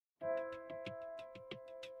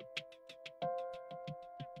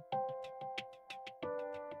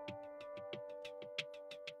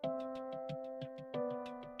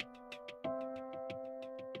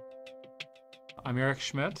I'm Eric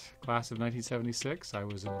Schmidt, class of 1976. I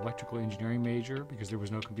was an electrical engineering major because there was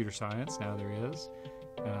no computer science. Now there is.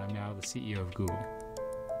 And I'm now the CEO of Google.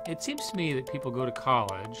 It seems to me that people go to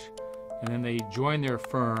college and then they join their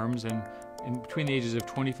firms, and between the ages of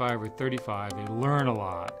 25 or 35, they learn a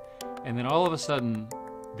lot. And then all of a sudden,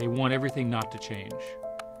 they want everything not to change.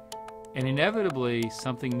 And inevitably,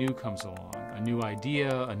 something new comes along, a new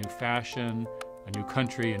idea, a new fashion, a new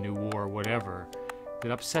country, a new war, whatever,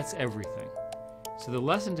 that upsets everything. So the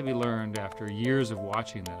lesson to be learned after years of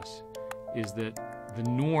watching this is that the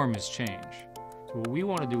norm is change. So what we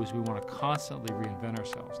want to do is we want to constantly reinvent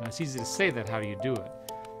ourselves. Now it's easy to say that, how do you do it?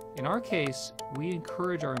 In our case, we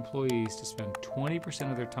encourage our employees to spend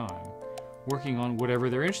 20% of their time working on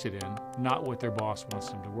whatever they're interested in, not what their boss wants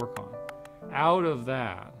them to work on. Out of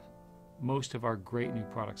that, most of our great new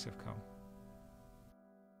products have come.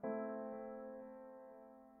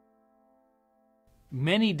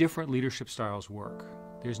 Many different leadership styles work.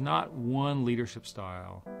 There's not one leadership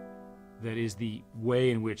style that is the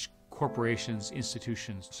way in which corporations,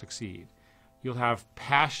 institutions succeed. You'll have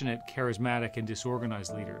passionate, charismatic, and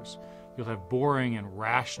disorganized leaders. You'll have boring and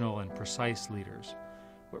rational and precise leaders.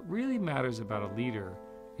 What really matters about a leader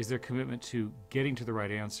is their commitment to getting to the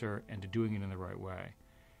right answer and to doing it in the right way.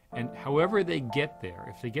 And however they get there,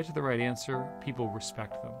 if they get to the right answer, people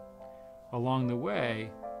respect them. Along the way,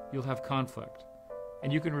 you'll have conflict.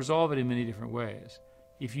 And you can resolve it in many different ways.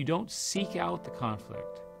 If you don't seek out the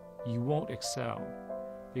conflict, you won't excel.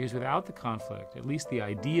 Because without the conflict, at least the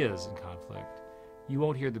ideas in conflict, you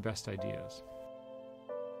won't hear the best ideas.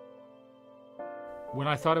 When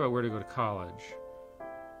I thought about where to go to college,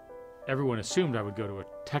 everyone assumed I would go to a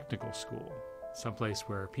technical school, someplace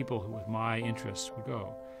where people with my interests would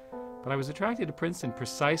go. But I was attracted to Princeton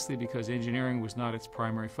precisely because engineering was not its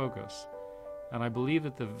primary focus. And I believe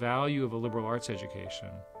that the value of a liberal arts education,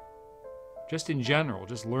 just in general,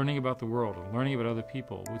 just learning about the world and learning about other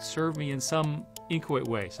people, would serve me in some inchoate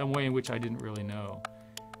way, some way in which I didn't really know.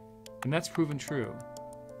 And that's proven true,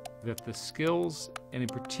 that the skills, and in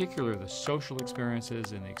particular the social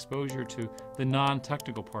experiences and the exposure to the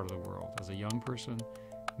non-technical part of the world as a young person,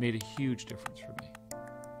 made a huge difference for me.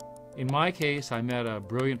 In my case, I met a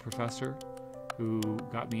brilliant professor who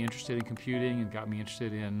got me interested in computing and got me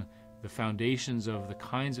interested in the foundations of the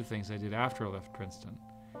kinds of things I did after I left Princeton.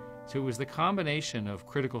 So it was the combination of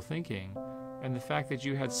critical thinking and the fact that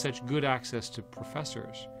you had such good access to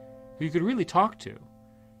professors who you could really talk to,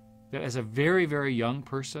 that as a very, very young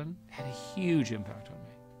person had a huge impact on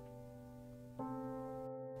me.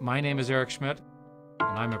 My name is Eric Schmidt,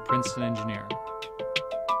 and I'm a Princeton engineer.